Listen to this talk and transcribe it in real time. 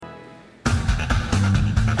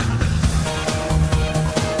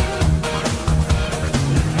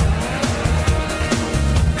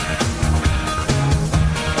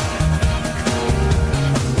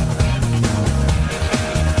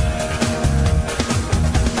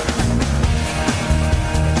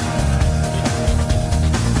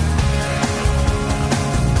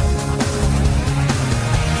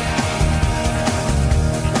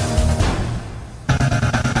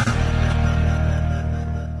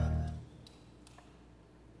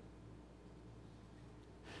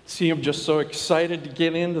See, I'm just so excited to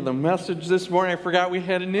get into the message this morning. I forgot we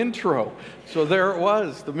had an intro. So there it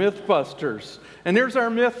was, the Mythbusters. And here's our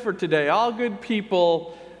myth for today. All good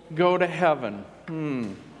people go to heaven.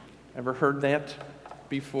 Ever heard that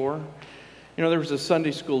before? You know, there was a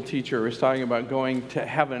Sunday school teacher who was talking about going to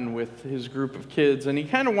heaven with his group of kids, and he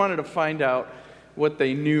kind of wanted to find out what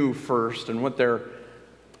they knew first and what their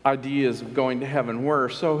ideas of going to heaven were.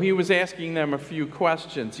 So he was asking them a few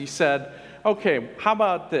questions. He said, okay, how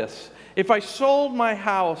about this? If I sold my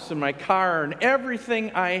house and my car and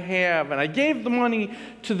everything I have and I gave the money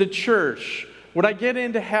to the church, would I get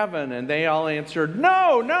into heaven? And they all answered,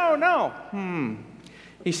 no.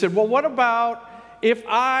 He said, well, what about if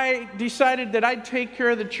I decided that I'd take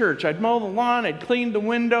care of the church? I'd mow the lawn, I'd clean the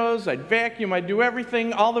windows, I'd vacuum, I'd do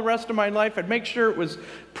everything all the rest of my life. I'd make sure it was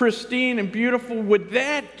pristine and beautiful. Would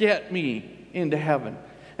that get me into heaven?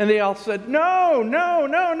 And they all said, no.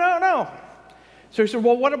 So he said,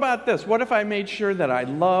 well, what about this? What if I made sure that I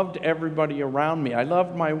loved everybody around me? I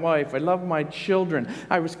loved my wife. I loved my children.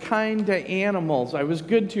 I was kind to animals. I was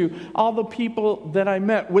good to all the people that I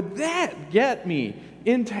met. Would that get me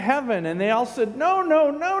into heaven? And they all said,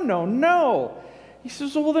 no. He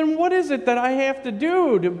says, well, then what is it that I have to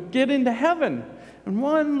do to get into heaven? And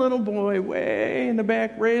one little boy way in the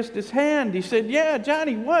back raised his hand. He said, yeah,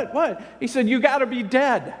 Johnny, what? He said, you got to be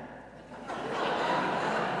dead.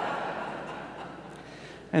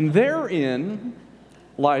 And therein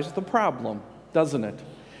lies the problem, doesn't it?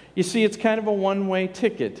 You see, it's kind of a one-way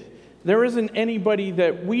ticket. There isn't anybody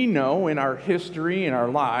that we know in our history, in our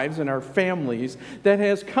lives, in our families, that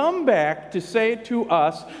has come back to say to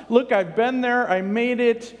us, look, I've been there, I made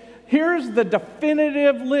it. Here's the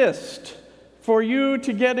definitive list for you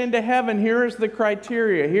to get into heaven. Here's the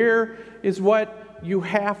criteria. Here is what you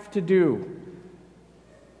have to do.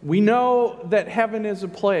 We know that heaven is a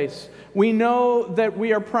place. We know that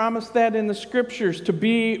we are promised that in the Scriptures, to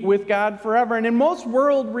be with God forever. And in most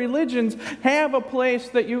world religions have a place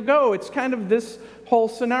that you go. It's kind of this whole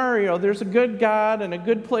scenario. There's a good God and a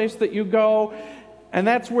good place that you go, and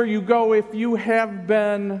that's where you go if you have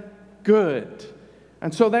been good.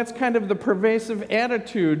 And so that's kind of the pervasive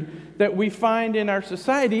attitude that we find in our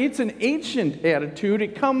society. It's an ancient attitude.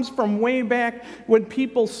 It comes from way back when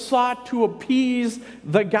people sought to appease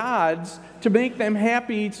the gods to make them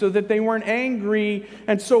happy so that they weren't angry.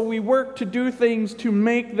 And so we work to do things to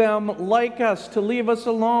make them like us, to leave us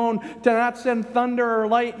alone, to not send thunder or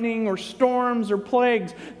lightning or storms or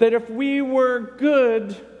plagues. That if we were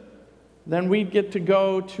good, then we'd get to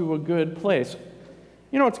go to a good place.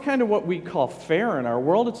 You know, it's kind of what we call fair in our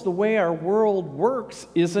world. It's the way our world works,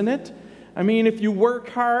 isn't it? I mean, if you work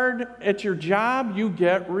hard at your job, you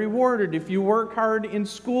get rewarded. If you work hard in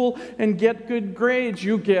school and get good grades,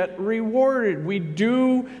 you get rewarded. We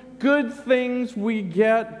do good things, we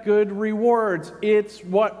get good rewards. It's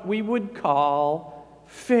what we would call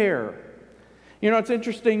fair. You know, it's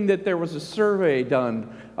interesting that there was a survey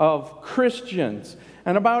done of Christians,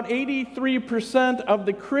 and about 83% of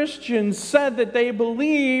the Christians said that they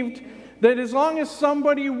believed that as long as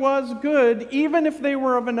somebody was good, even if they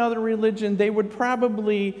were of another religion, they would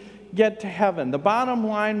probably get to heaven. The bottom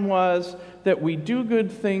line was that we do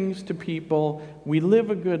good things to people, we live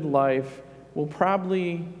a good life, we'll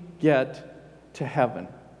probably get to heaven.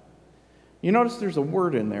 You notice there's a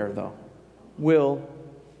word in there, though. Will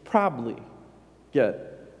probably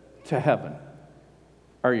get to heaven.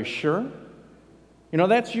 Are you sure? You know,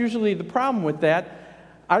 that's usually the problem with that.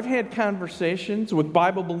 I've had conversations with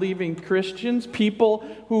Bible-believing Christians, people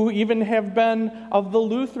who even have been of the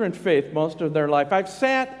Lutheran faith most of their life. I've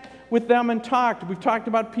sat with them and talked. We've talked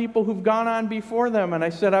about people who've gone on before them, and I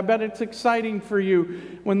said, I bet it's exciting for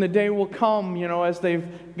you when the day will come, you know, as they've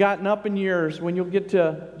gotten up in years, when you'll get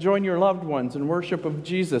to join your loved ones in worship of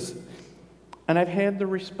Jesus. And I've had the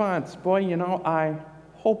response, boy, you know, I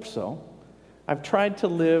hope so. I've tried to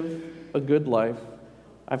live a good life.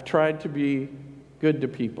 I've tried to be good to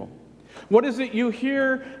people. What is it you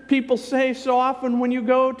hear people say so often when you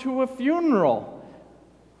go to a funeral?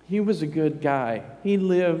 He was a good guy. He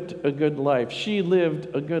lived a good life. She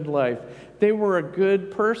lived a good life. They were a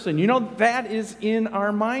good person. You know, that is in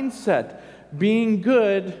our mindset. Being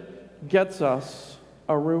good gets us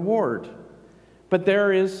a reward. But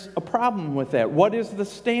there is a problem with that. What is the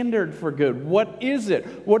standard for good? What is it?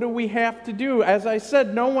 What do we have to do? As I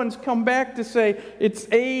said, no one's come back to say it's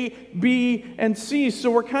A, B, and C.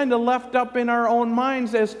 So we're kind of left up in our own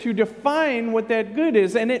minds as to define what that good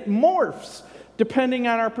is. And it morphs depending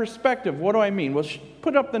on our perspective. What do I mean? Well,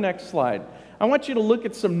 put up the next slide. I want you to look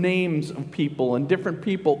at some names of people and different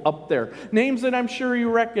people up there. Names that I'm sure you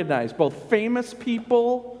recognize, both famous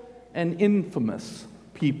people and infamous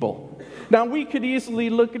people. Now, we could easily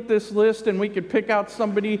look at this list and we could pick out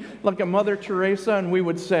somebody like a Mother Teresa and we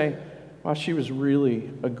would say, wow, she was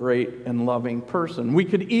really a great and loving person. We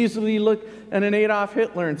could easily look at an Adolf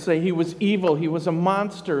Hitler and say he was evil, he was a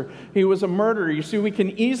monster, he was a murderer. You see, we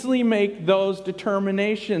can easily make those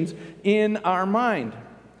determinations in our mind.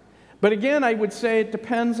 But again, I would say it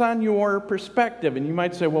depends on your perspective. And you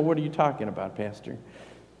might say, well, what are you talking about, Pastor?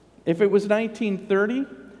 If it was 1930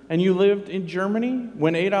 and you lived in Germany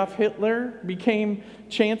when Adolf Hitler became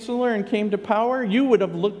chancellor and came to power, you would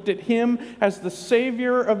have looked at him as the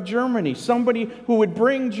savior of Germany, somebody who would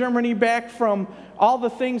bring Germany back from all the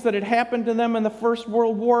things that had happened to them in the First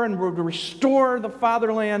World War and would restore the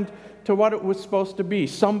fatherland to what it was supposed to be,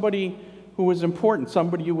 somebody who was important,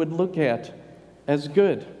 somebody you would look at as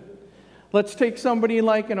good. Let's take somebody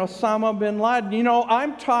like an Osama bin Laden. You know,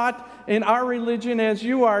 I'm taught in our religion, as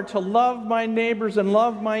you are, to love my neighbors and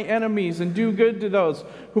love my enemies and do good to those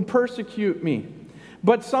who persecute me.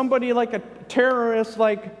 But somebody like a terrorist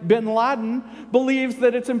like bin Laden believes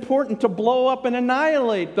that it's important to blow up and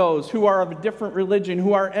annihilate those who are of a different religion,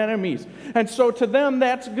 who are enemies. And so to them,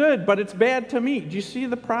 that's good, but it's bad to me. Do you see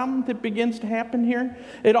the problem that begins to happen here?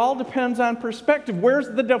 It all depends on perspective. Where's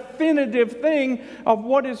the definitive thing of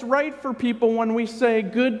what is right for people when we say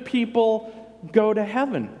good people go to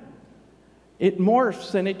heaven? It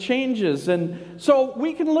morphs and it changes. And so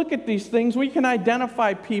we can look at these things. We can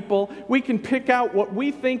identify people. We can pick out what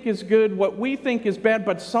we think is good, what we think is bad,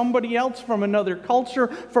 but somebody else from another culture,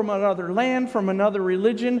 from another land, from another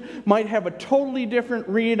religion might have a totally different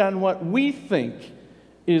read on what we think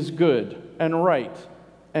is good and right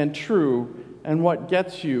and true and what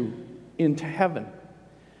gets you into heaven.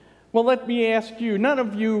 Well, let me ask you, none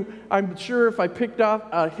of you, I'm sure if I picked out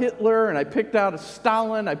a Hitler and I picked out a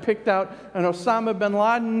Stalin, I picked out an Osama bin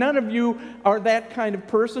Laden, none of you are that kind of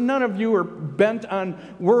person. None of you are bent on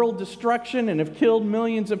world destruction and have killed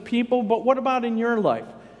millions of people. But what about in your life?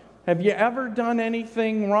 Have you ever done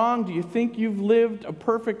anything wrong? Do you think you've lived a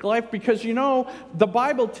perfect life? Because you know, the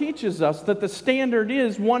Bible teaches us that the standard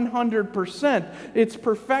is 100%. It's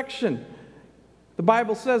perfection. The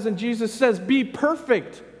Bible says, and Jesus says, be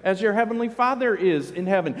perfect as your heavenly Father is in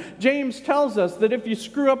heaven. James tells us that if you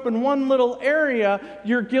screw up in one little area,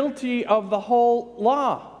 you're guilty of the whole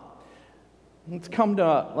law. Let's come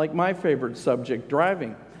to like my favorite subject,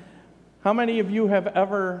 driving. How many of you have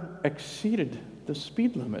ever exceeded the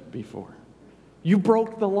speed limit before? You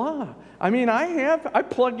broke the law. I mean, I have. I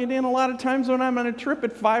plug it in a lot of times when I'm on a trip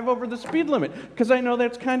at 5 over the speed limit because I know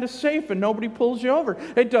that's kind of safe and nobody pulls you over.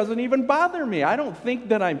 It doesn't even bother me. I don't think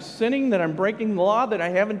that I'm sinning, that I'm breaking the law, that I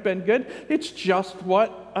haven't been good. It's just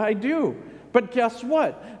what I do. But guess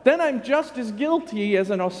what? Then I'm just as guilty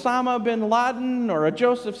as an Osama bin Laden or a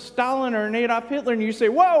Joseph Stalin or an Adolf Hitler. And you say,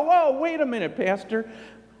 whoa, wait a minute, Pastor.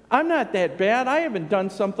 I'm not that bad. I haven't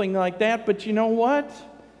done something like that. But you know what?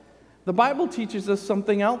 The Bible teaches us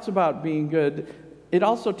something else about being good. It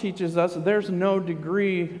also teaches us there's no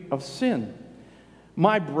degree of sin.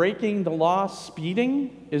 My breaking the law,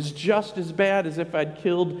 speeding, is just as bad as if I'd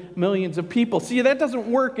killed millions of people. See, that doesn't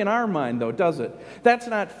work in our mind, though, does it? That's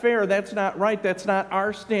not fair. That's not right. That's not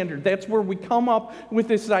our standard. That's where we come up with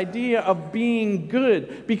this idea of being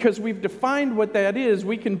good, because we've defined what that is.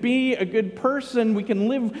 We can be a good person. We can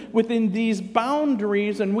live within these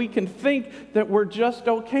boundaries, and we can think that we're just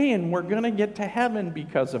okay and we're going to get to heaven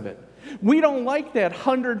because of it. We don't like that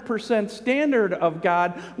 100% standard of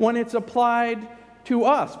God when it's applied to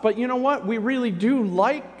us. But you know what? We really do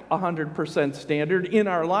like 100% standard in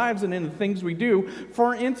our lives and in the things we do.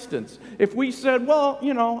 For instance, if we said, well,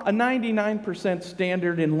 you know, a 99%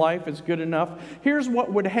 standard in life is good enough, here's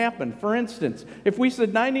what would happen. For instance, if we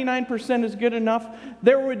said 99% is good enough,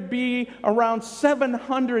 there would be around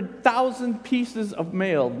 700,000 pieces of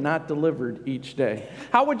mail not delivered each day.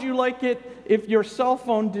 How would you like it if your cell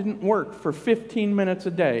phone didn't work for 15 minutes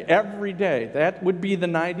a day, every day? That would be the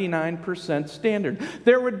 99% standard.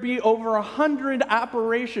 There would be over 100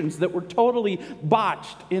 operations that were totally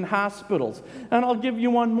botched in hospitals. And I'll give you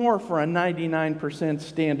one more for a 99%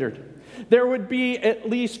 standard. There would be at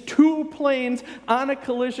least 2 planes on a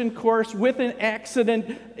collision course with an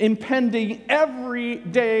accident impending every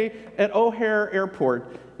day at O'Hare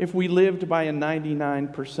Airport if we lived by a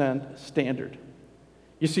 99% standard.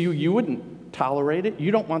 You see, you wouldn't tolerate it.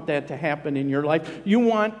 You don't want that to happen in your life. You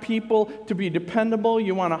want people to be dependable.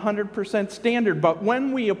 You want 100% standard. But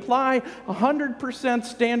when we apply 100%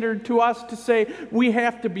 standard to us to say we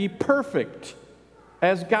have to be perfect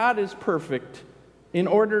as God is perfect in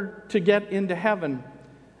order to get into heaven,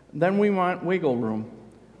 then we want wiggle room.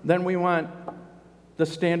 Then we want the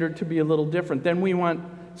standard to be a little different. Then we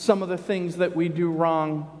want some of the things that we do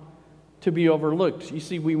wrong to be overlooked. You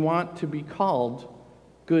see, we want to be called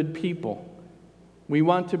good people. We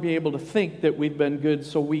want to be able to think that we've been good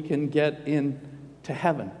so we can get into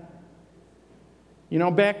heaven. You know,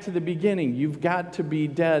 back to the beginning, you've got to be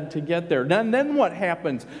dead to get there. Then what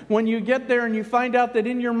happens? When you get there and you find out that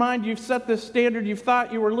in your mind you've set this standard, you've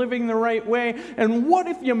thought you were living the right way, and what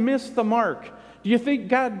if you miss the mark? Do you think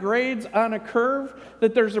God grades on a curve?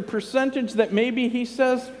 That there's a percentage that maybe He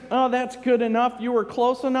says, oh, that's good enough, you were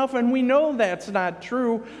close enough, and we know that's not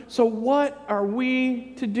true. So what are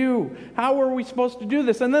we to do? How are we supposed to do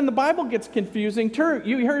this? And then the Bible gets confusing too.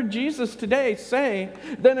 You heard Jesus today say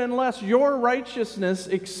that unless your righteousness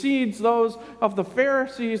exceeds those of the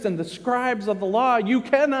Pharisees and the scribes of the law, you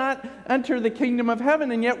cannot enter the kingdom of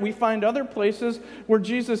heaven. And yet we find other places where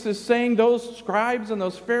Jesus is saying those scribes and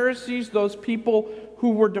those Pharisees, those people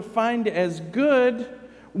who were defined as good,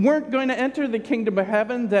 weren't going to enter the kingdom of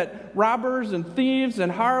heaven, that robbers and thieves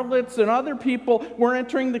and harlots and other people were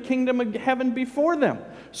entering the kingdom of heaven before them.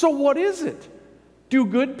 So what is it? Do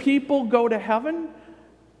good people go to heaven?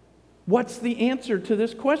 What's the answer to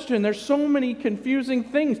this question? There's so many confusing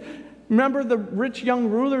things. Remember the rich young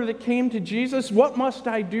ruler that came to Jesus? What must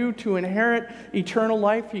I do to inherit eternal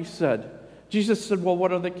life, he said. Jesus said, well,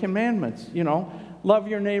 what are the commandments? Love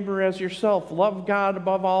your neighbor as yourself. Love God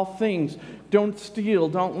above all things. Don't steal.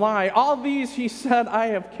 Don't lie. All these, he said, I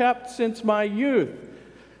have kept since my youth.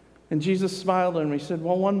 And Jesus smiled at him. He said,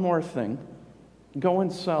 well, one more thing. Go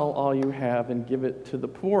and sell all you have and give it to the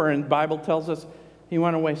poor. And the Bible tells us he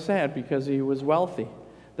went away sad because he was wealthy.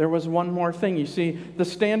 There was one more thing. You see, the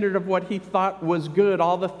standard of what he thought was good,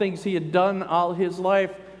 all the things he had done all his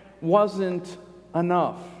life, wasn't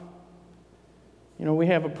enough. We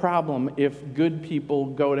have a problem if good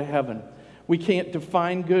people go to heaven. We can't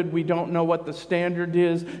define good. We don't know what the standard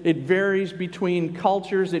is. It varies between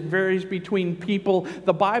cultures. It varies between people.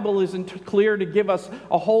 The Bible isn't clear to give us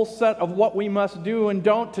a whole set of what we must do and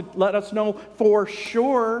don't, to let us know for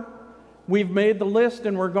sure we've made the list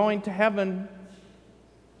and we're going to heaven.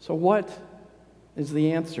 So what is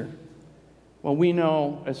the answer? Well, we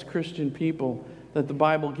know as Christian people that the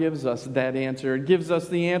Bible gives us that answer. It gives us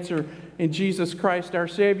the answer in Jesus Christ, our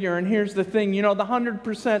Savior. And here's the thing, the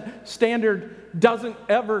 100% standard doesn't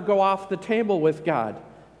ever go off the table with God.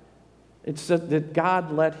 It's that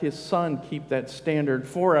God let His Son keep that standard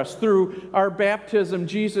for us. Through our baptism,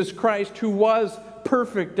 Jesus Christ, who was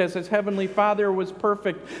perfect as His Heavenly Father was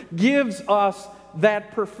perfect, gives us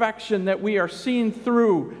that perfection that we are seen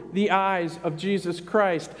through the eyes of Jesus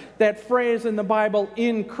Christ. That phrase in the Bible,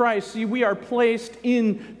 in Christ. See, we are placed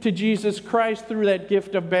into Jesus Christ through that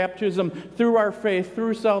gift of baptism, through our faith,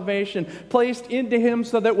 through salvation. Placed into Him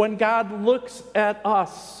so that when God looks at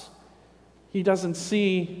us, He doesn't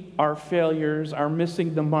see our failures, our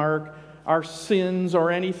missing the mark, our sins,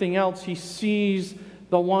 or anything else. He sees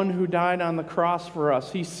the one who died on the cross for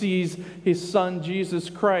us. He sees His Son, Jesus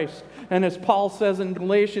Christ. And as Paul says in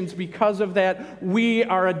Galatians, because of that, we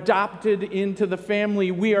are adopted into the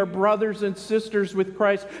family. We are brothers and sisters with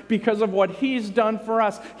Christ because of what He's done for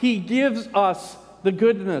us. He gives us the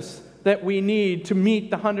goodness that we need to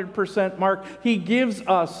meet the 100% mark. He gives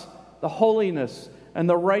us the holiness and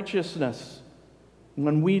the righteousness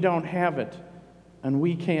when we don't have it and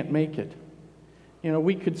we can't make it.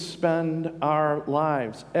 We could spend our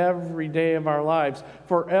lives, every day of our lives,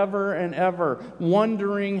 forever and ever,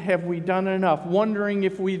 wondering, have we done enough? Wondering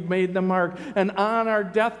if we've made the mark. And on our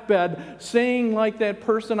deathbed, saying like that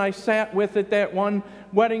person I sat with at that one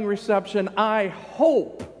wedding reception, I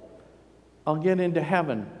hope I'll get into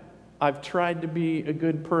heaven. I've tried to be a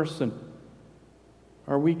good person.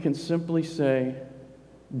 Or we can simply say,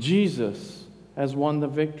 Jesus has won the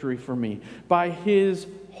victory for me. By His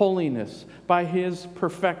holiness, by His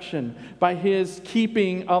perfection, by His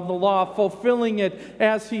keeping of the law, fulfilling it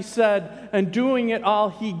as He said, and doing it all,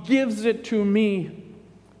 He gives it to me.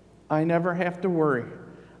 I never have to worry.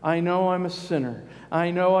 I know I'm a sinner.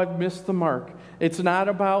 I know I've missed the mark. It's not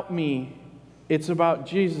about me. It's about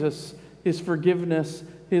Jesus, His forgiveness,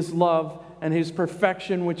 His love, and His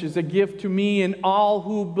perfection, which is a gift to me and all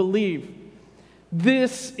who believe.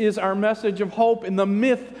 This is our message of hope in the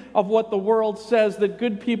myth of what the world says, that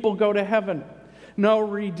good people go to heaven. No,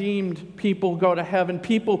 redeemed people go to heaven.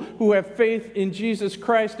 People who have faith in Jesus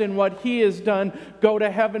Christ and what He has done go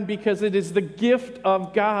to heaven because it is the gift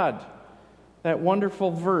of God. That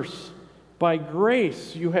wonderful verse, by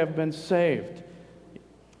grace you have been saved.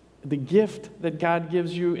 The gift that God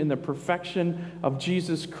gives you in the perfection of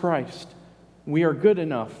Jesus Christ. We are good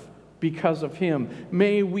enough because of Him.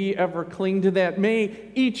 May we ever cling to that. May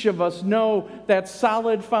each of us know that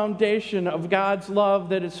solid foundation of God's love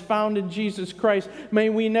that is found in Jesus Christ. May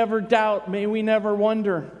we never doubt. May we never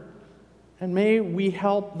wonder. And may we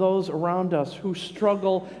help those around us who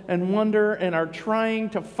struggle and wonder and are trying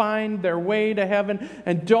to find their way to heaven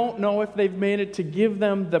and don't know if they've made it, to give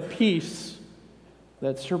them the peace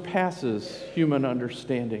that surpasses human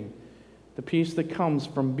understanding. The peace that comes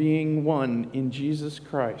from being one in Jesus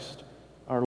Christ.